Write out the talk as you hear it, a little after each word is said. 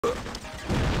God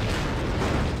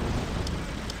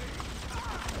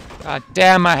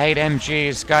damn, I hate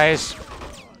MGs, guys.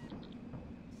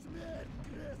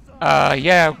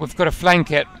 Yeah, we've got to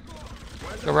flank it.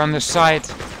 Go around the side.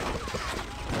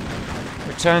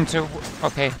 Return to...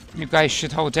 Okay, you guys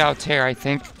should hold out here, I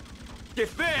think.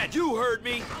 Defend! You heard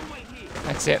me!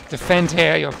 That's it. Defend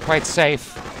here, you're quite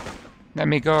safe. Let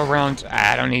me go around.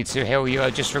 I don't need to heal you, I'll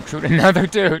just recruit another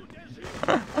dude.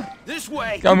 This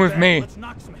way! Come with me. Let's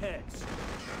knock some heads.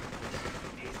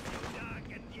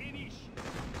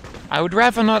 I would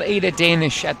rather not eat a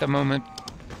Danish at the moment.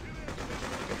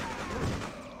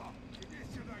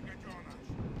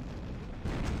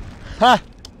 Ha!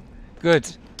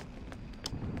 Good.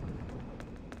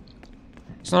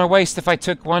 It's not a waste if I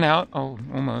took one out. Oh,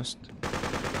 almost.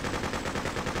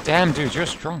 Damn, dude, you're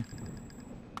strong.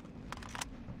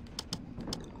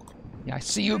 Yeah, I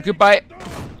see you. Goodbye.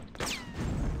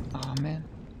 Oh, man.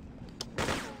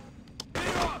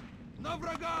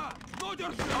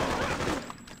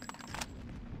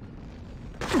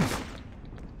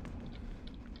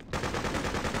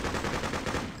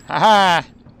 Haha!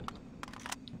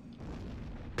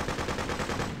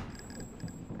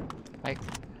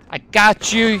 I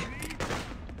got you!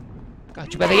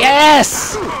 Got you by the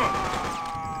ass!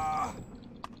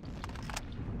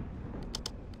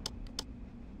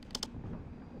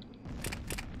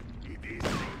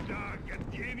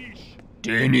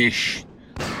 Danish!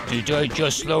 Did I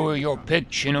just lower your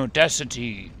pitch in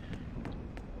audacity?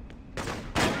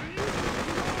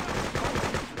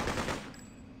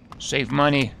 Save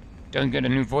money. Don't get a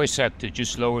new voice actor,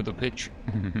 just lower the pitch.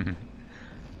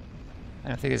 I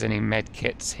don't think there's any med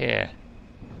kits here.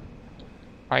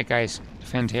 Alright guys,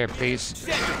 defend here please.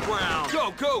 Stand your ground!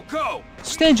 Go, go, go!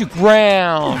 Stand your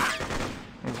ground!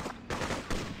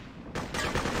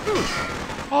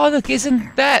 Oh look,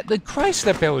 isn't that the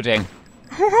Chrysler building?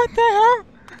 What the hell?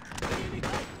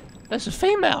 That's a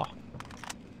female.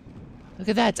 Look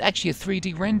at that, it's actually a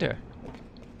 3D render.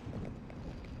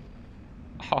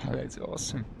 Oh, that's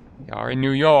awesome. We are in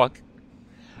New York.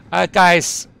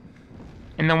 Guys,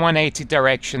 in the 180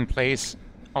 direction, please.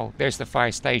 Oh, there's the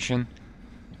fire station.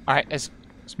 Alright, let's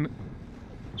move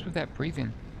that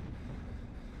breathing.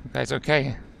 You guys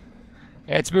okay?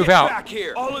 Yeah, let's move out. Back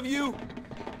here, all of you.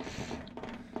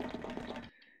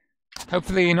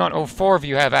 Hopefully not all four of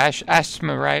you have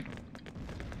asthma, right?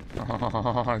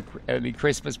 Oh, early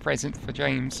Christmas present for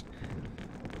James.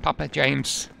 Papa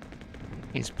James.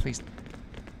 Yes, please.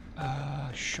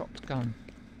 Shotgun.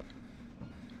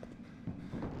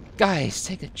 Guys,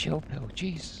 take a chill pill,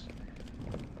 jeez.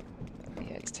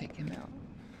 Yeah, let's take him out.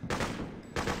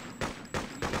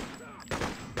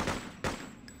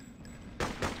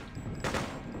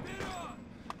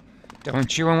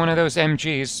 Don't you want one of those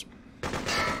MGs?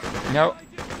 No,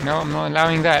 no, I'm not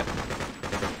allowing that.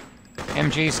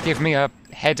 MGs give me a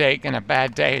headache and a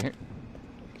bad day.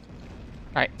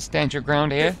 Alright, stand your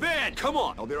ground here. Defend! Come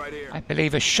on! I'll be right here. I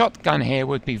believe a shotgun here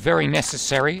would be very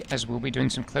necessary, as we'll be doing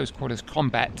some close quarters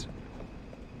combat.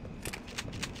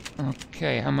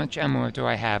 Okay, how much ammo do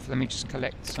I have? Let me just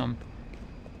collect some.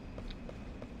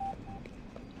 I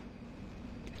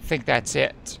think that's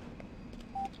it.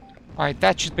 Alright,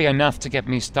 that should be enough to get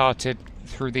me started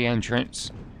through the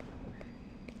entrance.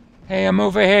 Hey, I'm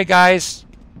over here, guys!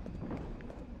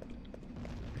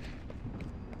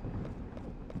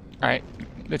 Alright,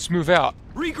 let's move out.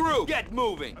 Regroup! Get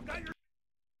moving!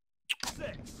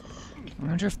 I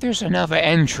wonder if there's another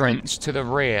entrance to the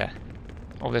rear.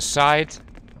 Or the side.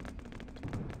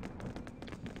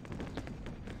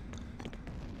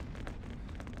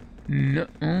 No,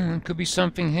 there could be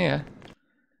something here.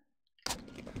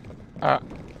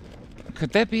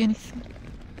 Could there be anything?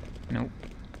 Nope.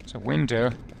 It's a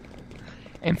window.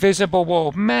 Invisible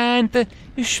wall. Man,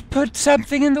 you should put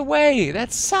something in the way.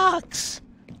 That sucks.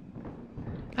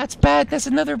 That's bad. That's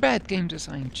another bad game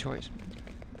design choice.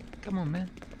 Come on, man.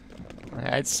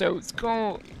 That's so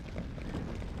cool.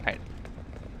 Alright.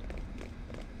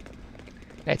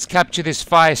 Let's capture this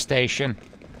fire station.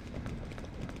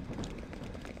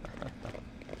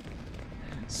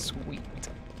 Sweet.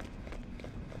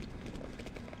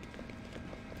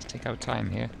 Let's take our time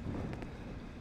here.